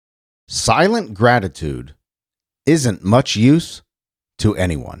Silent gratitude isn't much use to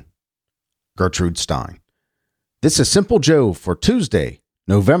anyone. Gertrude Stein. This is Simple Joe for Tuesday,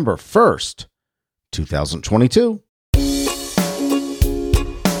 November 1st, 2022.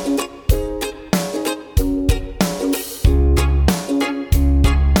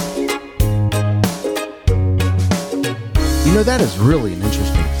 You know, that is really an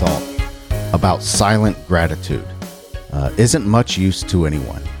interesting thought about silent gratitude. Isn't much use to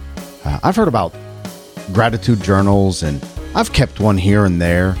anyone. I've heard about gratitude journals, and I've kept one here and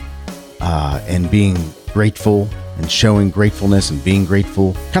there, and being grateful and showing gratefulness and being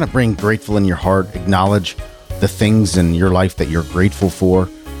grateful, kind of bring grateful in your heart, acknowledge the things in your life that you're grateful for,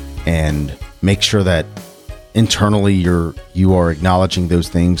 and make sure that internally you are acknowledging those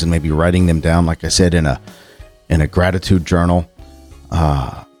things and maybe writing them down, like I said, in a gratitude journal.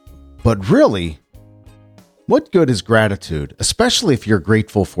 But really, what good is gratitude, especially if you're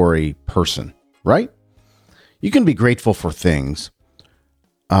grateful for a person, right? You can be grateful for things,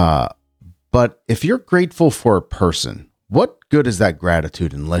 but if you're grateful for a person, what good is that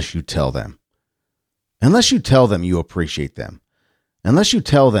gratitude unless you tell them? Unless you tell them you appreciate them. Unless you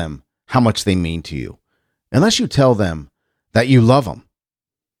tell them how much they mean to you. Unless you tell them that you love them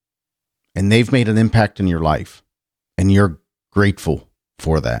and they've made an impact in your life and you're grateful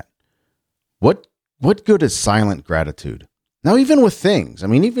for that. What good is silent gratitude? Now, even with things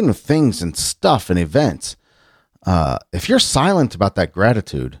and stuff and events, if you're silent about that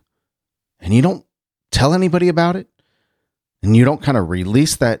gratitude and you don't tell anybody about it and you don't kind of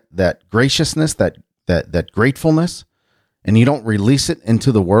release that graciousness, that gratefulness, and you don't release it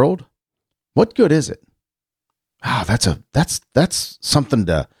into the world, what good is it? That's something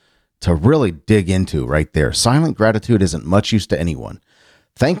to really dig into right there. Silent gratitude isn't much use to anyone.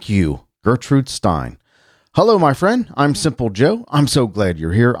 Thank you, Gertrude Stein. Hello, my friend. I'm Simple Joe. I'm so glad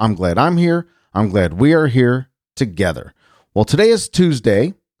you're here. I'm glad I'm here. I'm glad we are here together. Well, today is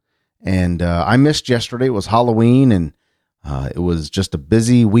Tuesday, and I missed yesterday. It was Halloween, and it was just a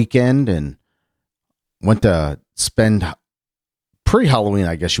busy weekend, and went to spend pre-Halloween,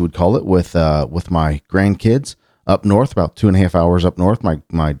 I guess you would call it, with my grandkids up north, about 2.5 hours up north.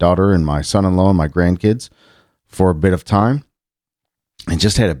 My daughter and my son-in-law and my grandkids for a bit of time, and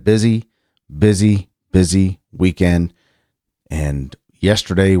just had a busy weekend. And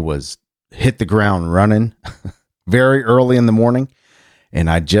yesterday was hit the ground running very early in the morning. And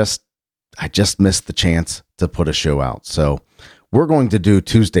I just missed the chance to put a show out. So we're going to do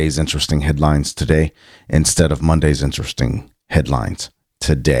Tuesday's interesting headlines today instead of Monday's interesting headlines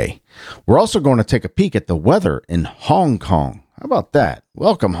today. We're also going to take a peek at the weather in Hong Kong. How about that?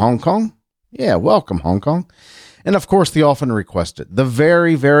 Welcome, Hong Kong. Yeah, welcome, Hong Kong. And of course, the often requested, the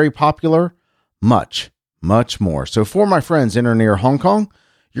very, very popular, much more. So for my friends in or near Hong Kong,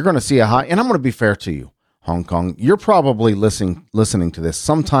 you're going to see a high, and I'm going to be fair to you, Hong Kong, you're probably listening to this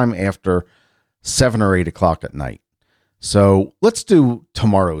sometime after 7 or 8 o'clock at night. So let's do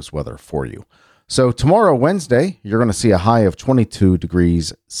tomorrow's weather for you. So tomorrow, Wednesday, you're going to see a high of 22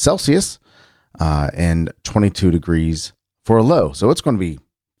 degrees Celsius and 22 degrees for a low. So it's going to be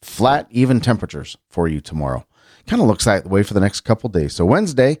flat, even temperatures for you tomorrow. Kind of looks that way for the next couple days. So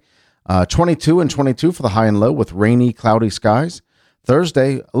Wednesday, 22 and 22 for the high and low with rainy, cloudy skies.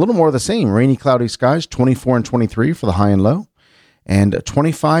 Thursday, a little more of the same, rainy, cloudy skies, 24 and 23 for the high and low, and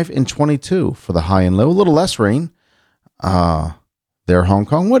 25 and 22 for the high and low. A little less rain there, Hong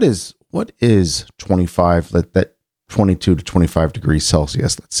Kong. What is 25? That 22 to 25 degrees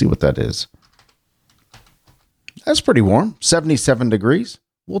Celsius. Let's see what that is. That's pretty warm. 77 degrees.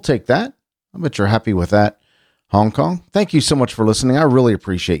 We'll take that. I bet you're happy with that, Hong Kong. Thank you so much for listening. I really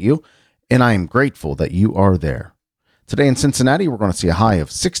appreciate you, and I am grateful that you are there. Today in Cincinnati, we're going to see a high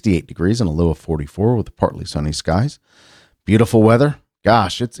of 68 degrees and a low of 44 with partly sunny skies. Beautiful weather.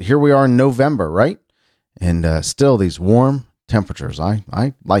 Gosh, here we are in November, right? And still these warm temperatures. I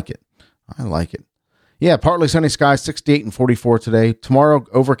like it. I like it. Yeah, partly sunny skies, 68 and 44 today. Tomorrow,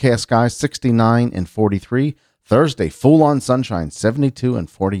 overcast skies, 69 and 43. Thursday, full-on sunshine, 72 and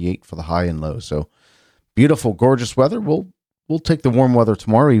 48 for the high and low. So beautiful, gorgeous weather. We'll take the warm weather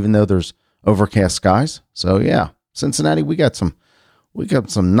tomorrow, even though there's overcast skies. So yeah, Cincinnati, we got some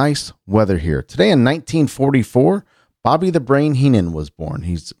nice weather here. Today in 1944, Bobby the Brain Heenan was born.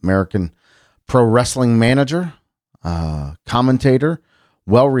 He's American pro wrestling manager, commentator,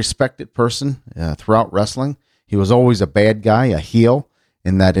 well-respected person throughout wrestling. He was always a bad guy, a heel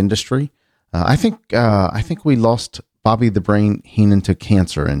in that industry. I think we lost Bobby the Brain Heenan to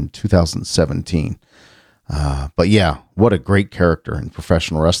cancer in 2017. But yeah, what a great character in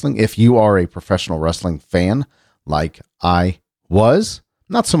professional wrestling. If you are a professional wrestling fan like I was,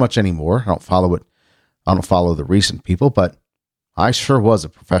 Not so much anymore. I don't follow it. I don't follow the recent people, but I sure was a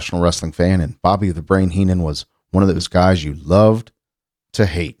professional wrestling fan, and Bobby the Brain Heenan was one of those guys you loved to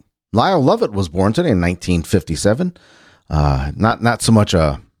hate. Lyle Lovett was born today in 1957. Not so much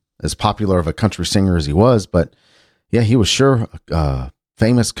as popular of a country singer as he was, but yeah, he was sure a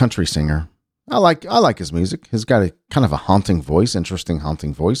famous country singer. I like his music. He's got a kind of a haunting voice, interesting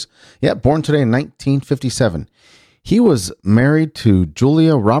haunting voice. Yeah, born today in 1957. He was married to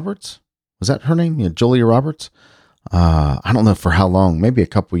Julia Roberts. Was that her name? Yeah, Julia Roberts. I don't know for how long, maybe a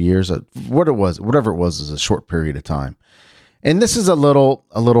couple of years. Whatever it was is a short period of time. And this is a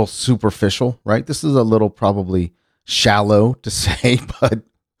little superficial, right? This is a little probably shallow to say, but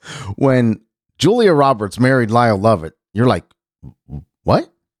when Julia Roberts married Lyle Lovett, you're like,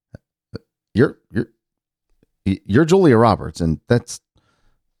 what? You're Julia Roberts, and that's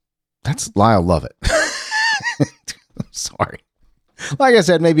Lyle Lovett. I'm sorry. Like I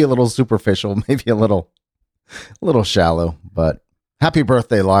said, maybe a little superficial, maybe a little shallow, but happy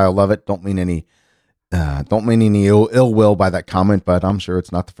birthday, Lyle Lovett. Don't mean any ill will by that comment, but I'm sure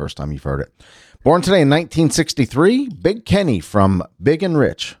it's not the first time you've heard it. Born today in 1963, Big Kenny from Big and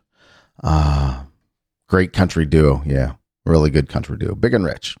Rich. Great country duo. Yeah, really good country duo. Big and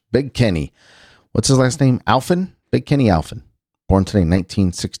Rich. Big Kenny. What's his last name? Alphin? Big Kenny Alphin. Born today in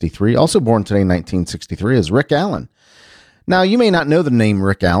 1963. Also born today in 1963 is Rick Allen. Now, you may not know the name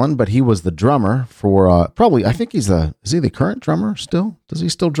Rick Allen, but he was the drummer for probably, I think is he the current drummer still? Does he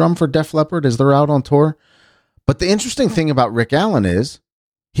still drum for Def Leppard as they're out on tour? But the interesting thing about Rick Allen is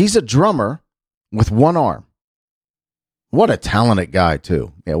he's a drummer with one arm. What a talented guy,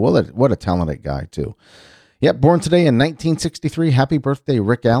 too. Yeah, what a talented guy, too. Yep, born today in 1963. Happy birthday,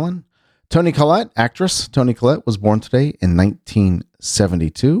 Rick Allen. Toni Collette, actress Toni Collette, was born today in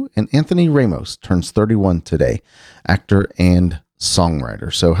 1972. And Anthony Ramos turns 31 today, actor and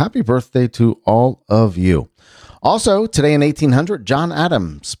songwriter. So happy birthday to all of you. Also, today in 1800, John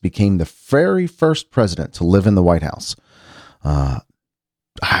Adams became the very first president to live in the White House.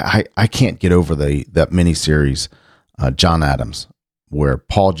 I can't get over that miniseries, John Adams, where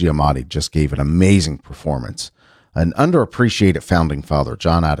Paul Giamatti just gave an amazing performance. An underappreciated founding father,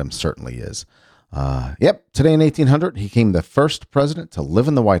 John Adams certainly is. Today in 1800, he became the first president to live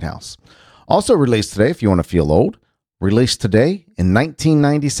in the White House. Also released today, if you want to feel old, released today in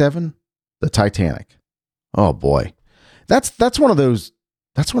 1997, the Titanic. Oh boy, that's one of those.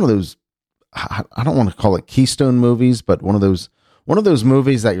 I don't want to call it keystone movies, but one of those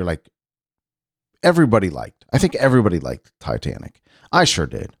movies that you're like, everybody liked. I think everybody liked Titanic. I sure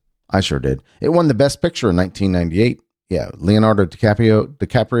did. It won the Best Picture in 1998. Yeah, Leonardo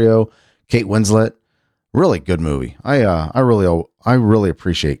DiCaprio, Kate Winslet. Really good movie. I really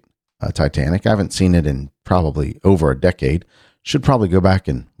appreciate Titanic. I haven't seen it in probably over a decade. Should probably go back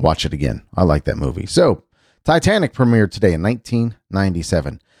and watch it again. I like that movie. So, Titanic premiered today in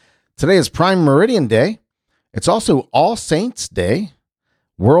 1997. Today is Prime Meridian Day. It's also All Saints Day,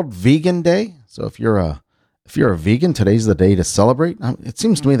 World Vegan Day. So if you're a vegan, today's the day to celebrate. It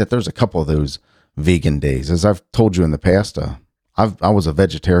seems to me that there's a couple of those vegan days. As I've told you in the past, I was a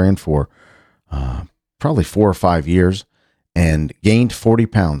vegetarian for probably 4 or 5 years and gained 40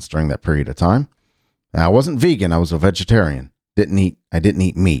 pounds during that period of time. Now, I wasn't vegan. I was a vegetarian. I didn't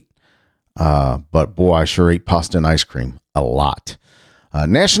eat meat. But boy, I sure ate pasta and ice cream a lot.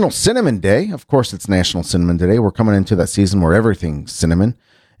 National Cinnamon Day. Of course, it's National Cinnamon Day. We're coming into that season where everything's cinnamon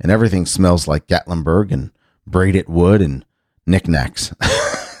and everything smells like Gatlinburg and braided wood and knickknacks.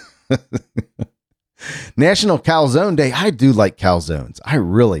 National Calzone Day. I do like calzones. I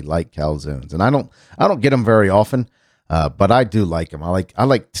really like calzones, and I don't get them very often, but I do like them. I like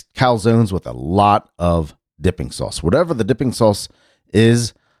calzones with a lot of dipping sauce. Whatever the dipping sauce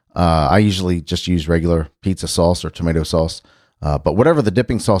is, I usually just use regular pizza sauce or tomato sauce. But whatever the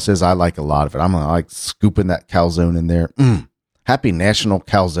dipping sauce is, I like a lot of it. I'm like scooping that calzone in there. Happy National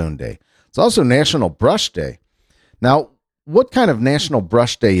Calzone Day. It's also National Brush Day. Now, what kind of National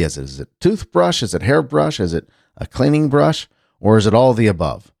Brush Day is it? Is it toothbrush? Is it hairbrush? Is it a cleaning brush? Or is it all the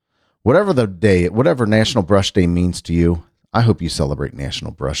above? Whatever National Brush Day means to you, I hope you celebrate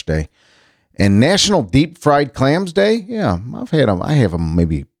National Brush Day. And National Deep Fried Clams Day. Yeah, I have them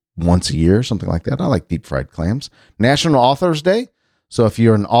maybe once a year, something like that. I like deep fried clams. National Authors Day. So if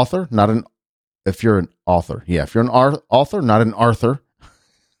you're an author, not an author, not an Arthur.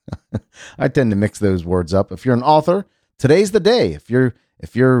 I tend to mix those words up. If you're an author, today's the day. If you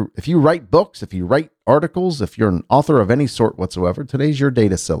write books, if you write articles, if you're an author of any sort whatsoever, today's your day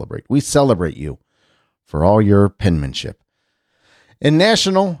to celebrate. We celebrate you for all your penmanship. And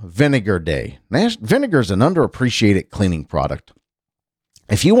National Vinegar Day. Vinegar is an underappreciated cleaning product.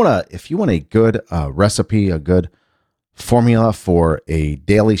 If you want a good recipe, a good formula for a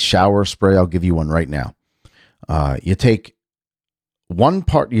daily shower spray, I'll give you one right now. You take one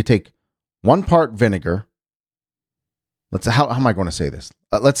part vinegar. How am I going to say this?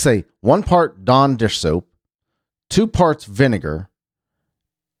 Let's say 1 part Dawn dish soap, 2 parts vinegar,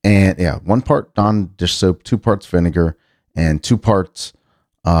 and 1 part Dawn dish soap, 2 parts vinegar, and 2 parts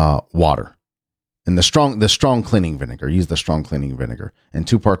water. And the strong cleaning vinegar. Use the strong cleaning vinegar, and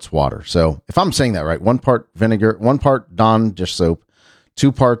 2 parts water. So if I'm saying that right, 1 part vinegar, 1 part Dawn dish soap,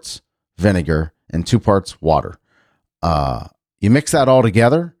 2 parts vinegar, and 2 parts water. You mix that all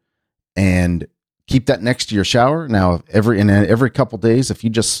together and keep that next to your shower. Now, every couple days, if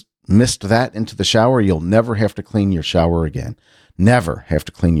you just mist that into the shower, you'll never have to clean your shower again. Never have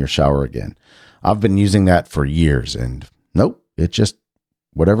to clean your shower again. I've been using that for years, and nope, it just,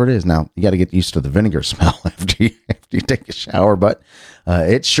 whatever it is. Now, you got to get used to the vinegar smell after you take a shower, but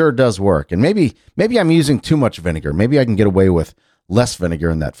it sure does work. And maybe I'm using too much vinegar. Maybe I can get away with less vinegar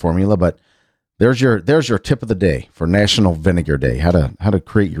in that formula, but there's your tip of the day for National Vinegar Day. How to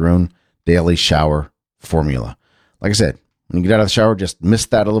create your own daily shower formula. Like I said, when you get out of the shower, just mist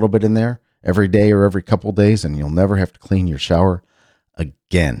that a little bit in there every day or every couple days, and you'll never have to clean your shower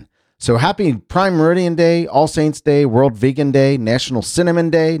again. So happy Prime Meridian Day, All Saints Day, World Vegan Day, National Cinnamon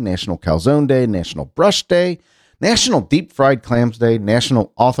Day, National Calzone Day, National Brush Day, National Deep Fried Clams Day,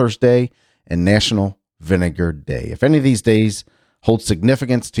 National Authors Day, and National Vinegar Day. If any of these days hold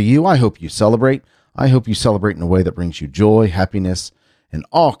significance to you, I hope you celebrate. I hope you celebrate in a way that brings you joy, happiness, and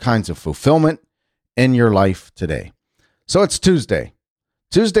all kinds of fulfillment in your life today. So it's Tuesday.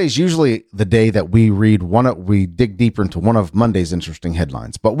 Tuesday's usually the day that we dig deeper into one of Monday's interesting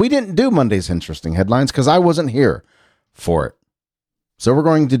headlines. But we didn't do Monday's interesting headlines because I wasn't here for it. So we're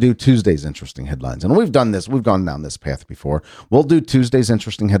going to do Tuesday's interesting headlines. And we've done this. We've gone down this path before. We'll do Tuesday's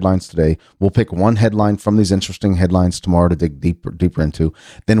interesting headlines today. We'll pick one headline from these interesting headlines tomorrow to dig deeper into.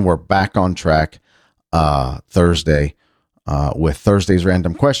 Then we're back on track Thursday with Thursday's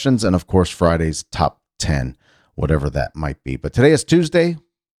random questions and, of course, Friday's top 10, whatever that might be. But today is Tuesday.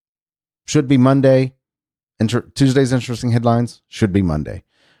 Should be Monday. Tuesday's interesting headlines should be Monday.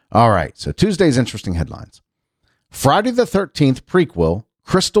 All right. So Tuesday's interesting headlines. Friday the 13th prequel,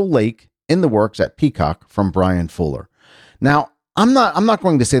 Crystal Lake, in the works at Peacock from Brian Fuller. Now, I'm not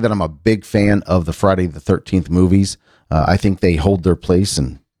going to say that I'm a big fan of the Friday the 13th movies. I think they hold their place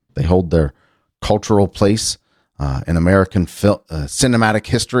and they hold their cultural place in American cinematic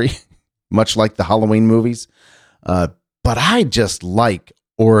history, much like the Halloween movies. But I just like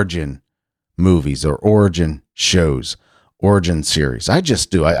origin movies or origin shows, origin series. I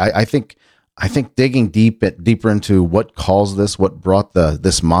just do. I think digging deeper into what caused this, what brought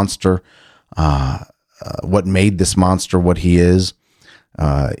this monster, what made this monster what he is,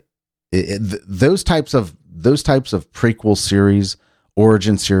 those types of prequel series,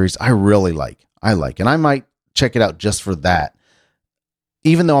 origin series, I really like. And I might check it out just for that,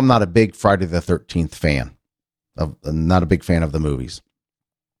 even though I'm not a big Friday the 13th fan. Not a big fan of the movies.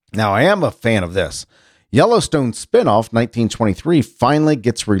 Now, I am a fan of this. Yellowstone spinoff 1923 finally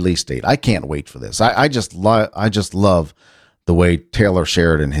gets release date. I can't wait for this. I just love the way Taylor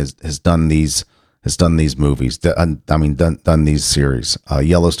Sheridan has done these movies. Done these series.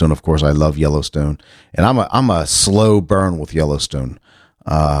 Yellowstone, of course, I love Yellowstone, and I'm a slow burn with Yellowstone.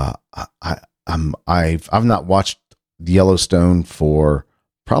 I've not watched Yellowstone for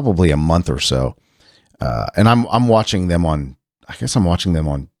probably a month or so, and I'm watching them on. I guess I'm watching them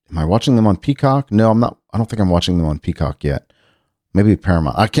on. Am I watching them on Peacock? No, I'm not. I don't think I'm watching them on Peacock yet. Maybe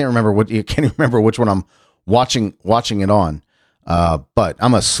Paramount. I can't remember which one I'm watching it on. But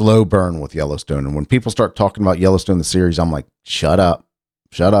I'm a slow burn with Yellowstone. And when people start talking about Yellowstone, the series, I'm like, shut up.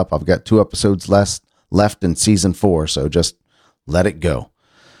 I've got 2 episodes left in season 4. So just let it go.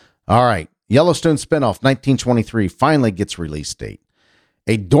 All right. Yellowstone spinoff 1923 finally gets release date.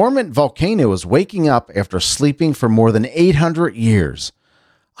 A dormant volcano is waking up after sleeping for more than 800 years.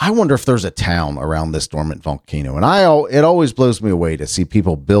 I wonder if there's a town around this dormant volcano. And it always blows me away to see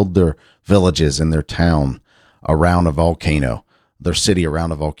people build their villages in their town around a volcano, their city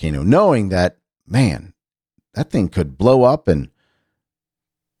around a volcano, knowing that, man, that thing could blow up. And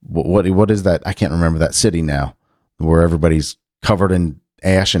what is that? I can't remember that city now, where everybody's covered in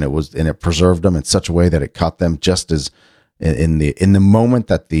ash, and it preserved them in such a way that it caught them just as in the moment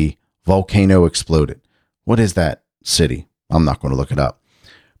that the volcano exploded. What is that city? I'm not going to look it up.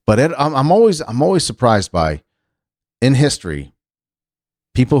 But I'm always surprised by, in history,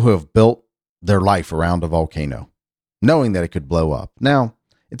 people who have built their life around a volcano, knowing that it could blow up. Now,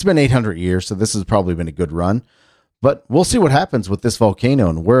 it's been 800 years, so this has probably been a good run. But we'll see what happens with this volcano,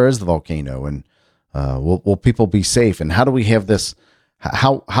 and where is the volcano, and will people be safe, and how do we have this?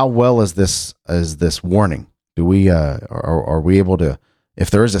 How well is this warning? Do we are we able to, if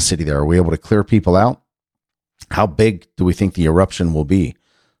there is a city there, are we able to clear people out? How big do we think the eruption will be?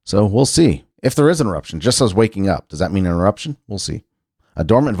 So we'll see. If there is an eruption, just as waking up, does that mean an eruption? We'll see. A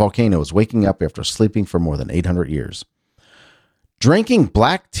dormant volcano is waking up after sleeping for more than 800 years. Drinking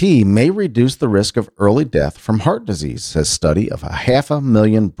black tea may reduce the risk of early death from heart disease, says study of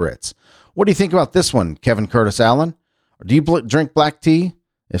 500,000 Brits. What do you think about this one, Kevin Curtis Allen? Or do you drink black tea?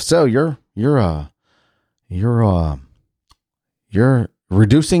 If so, you're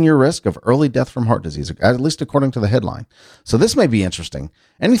reducing your risk of early death from heart disease, at least according to the headline. So this may be interesting.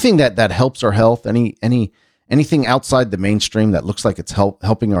 Anything that helps our health, anything outside the mainstream that looks like it's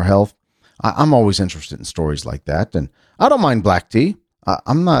helping our health, I'm always interested in stories like that. And I don't mind black tea.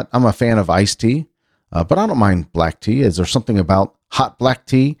 I'm a fan of iced tea, but I don't mind black tea. Is there something about hot black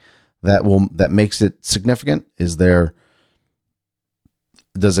tea that makes it significant?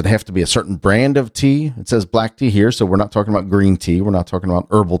 Does it have to be a certain brand of tea? It says black tea here, so we're not talking about green tea. We're not talking about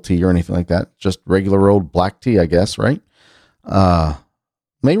herbal tea or anything like that. Just regular old black tea, I guess, right?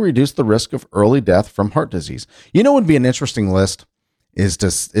 May reduce the risk of early death from heart disease. You know what would be an interesting list is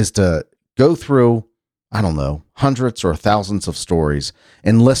to go through, I don't know, hundreds or thousands of stories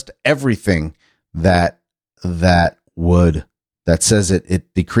and list everything that says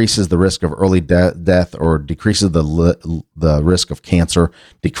it decreases the risk of early death, or decreases the risk of cancer,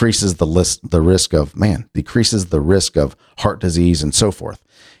 decreases the risk of heart disease, and so forth,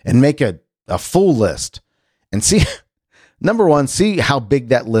 and make a full list and see. Number one, see how big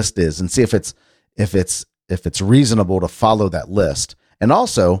that list is, and see if it's reasonable to follow that list, and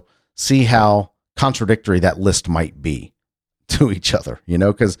also see how contradictory that list might be to each other.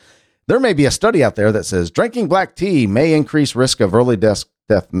 Because there may be a study out there that says drinking black tea may increase risk of early death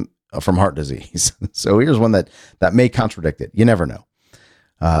from heart disease. So here's one that may contradict it. You never know.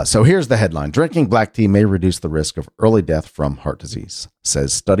 So here's the headline. Drinking black tea may reduce the risk of early death from heart disease,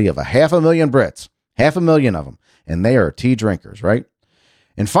 says study of 500,000 Brits, 500,000 of them, and they are tea drinkers, right?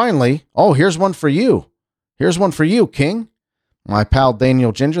 And finally, here's one for you. Here's one for you, King. My pal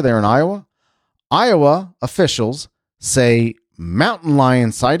Daniel Ginger there in Iowa. Iowa officials say mountain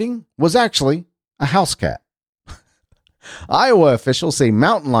lion sighting was actually a house cat. Iowa officials say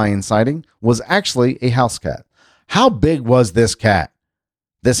mountain lion sighting was actually a house cat. How big was this cat,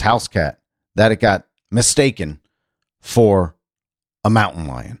 this house cat, that it got mistaken for a mountain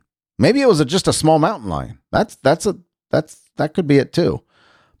lion? Maybe it was just a small mountain lion. That could be it too.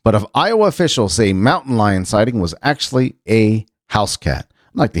 But if Iowa officials say mountain lion sighting was actually a house cat,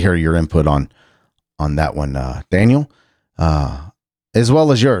 I'd like to hear your input on that one, Daniel. As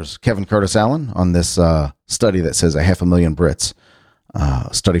well as yours, Kevin Curtis Allen, on this study that says 500,000 Brits,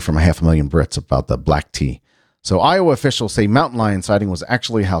 study from 500,000 Brits about the black tea. So Iowa officials say mountain lion sighting was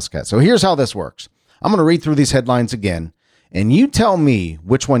actually a house cat. So here's how this works. I'm going to read through these headlines again, and you tell me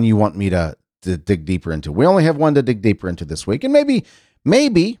which one you want me to dig deeper into. We only have one to dig deeper into this week, and maybe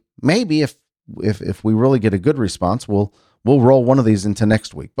if we really get a good response, we'll roll one of these into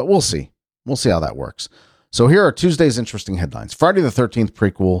next week. But we'll see. We'll see how that works. So here are Tuesday's interesting headlines. Friday the 13th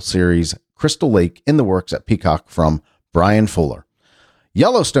prequel series, Crystal Lake, in the works at Peacock, from Brian Fuller.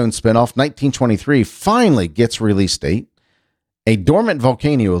 Yellowstone spinoff 1923 finally gets release date. A dormant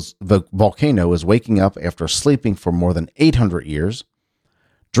volcano is waking up after sleeping for more than 800 years.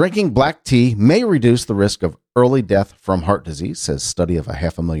 Drinking black tea may reduce the risk of early death from heart disease, says study of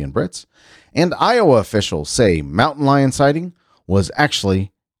 500,000 Brits. And Iowa officials say mountain lion sighting was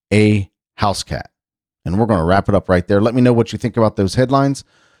actually a house cat. And we're going to wrap it up right there. Let me know what you think about those headlines.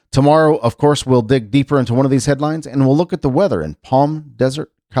 Tomorrow, of course, we'll dig deeper into one of these headlines, and we'll look at the weather in Palm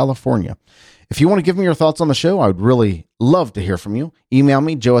Desert, California. If you want to give me your thoughts on the show, I would really love to hear from you. Email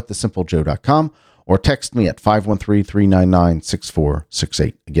me, joe@thesimplejoe.com, or text me at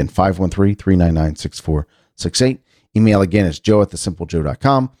 513-399-6468. Again, 513-399-6468. Email again is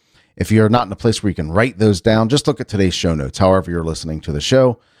joe@thesimplejoe.com. If you're not in a place where you can write those down, just look at today's show notes, however you're listening to the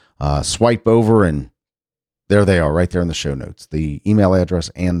show. Swipe over, and there they are, right there in the show notes, the email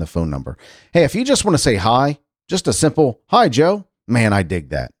address and the phone number. Hey, if you just want to say hi, just a simple, "Hi, Joe," man, I dig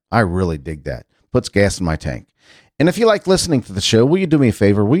that. I really dig that. Puts gas in my tank. And if you like listening to the show, will you do me a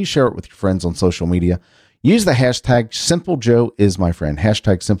favor? Will you share it with your friends on social media? Use the hashtag #SimpleJoeIsMyFriend.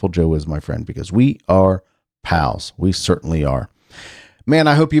 Hashtag #SimpleJoeIsMyFriend, because we are pals. We certainly are. Man,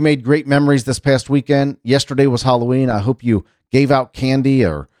 I hope you made great memories this past weekend. Yesterday was Halloween. I hope you gave out candy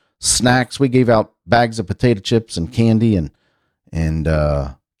or snacks. We gave out bags of potato chips and candy and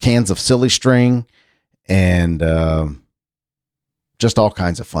cans of silly string and just all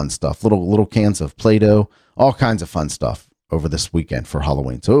kinds of fun stuff. Little cans of Play-Doh, all kinds of fun stuff over this weekend for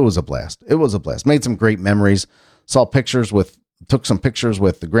Halloween. So it was a blast. It was a blast. Made some great memories. Took some pictures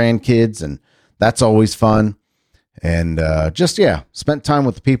with the grandkids, and that's always fun. And spent time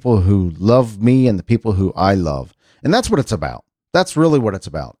with the people who love me and the people who I love. And that's what it's about. That's really what it's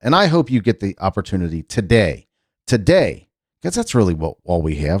about. And I hope you get the opportunity today, because that's really all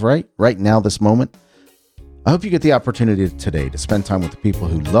we have, right? Right now, this moment. I hope you get the opportunity today to spend time with the people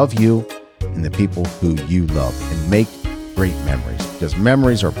who love you and the people who you love, and make great memories, because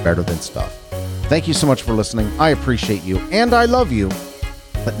memories are better than stuff. Thank you so much for listening. I appreciate you and I love you,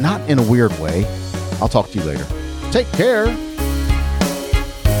 but not in a weird way. I'll talk to you later. Take care.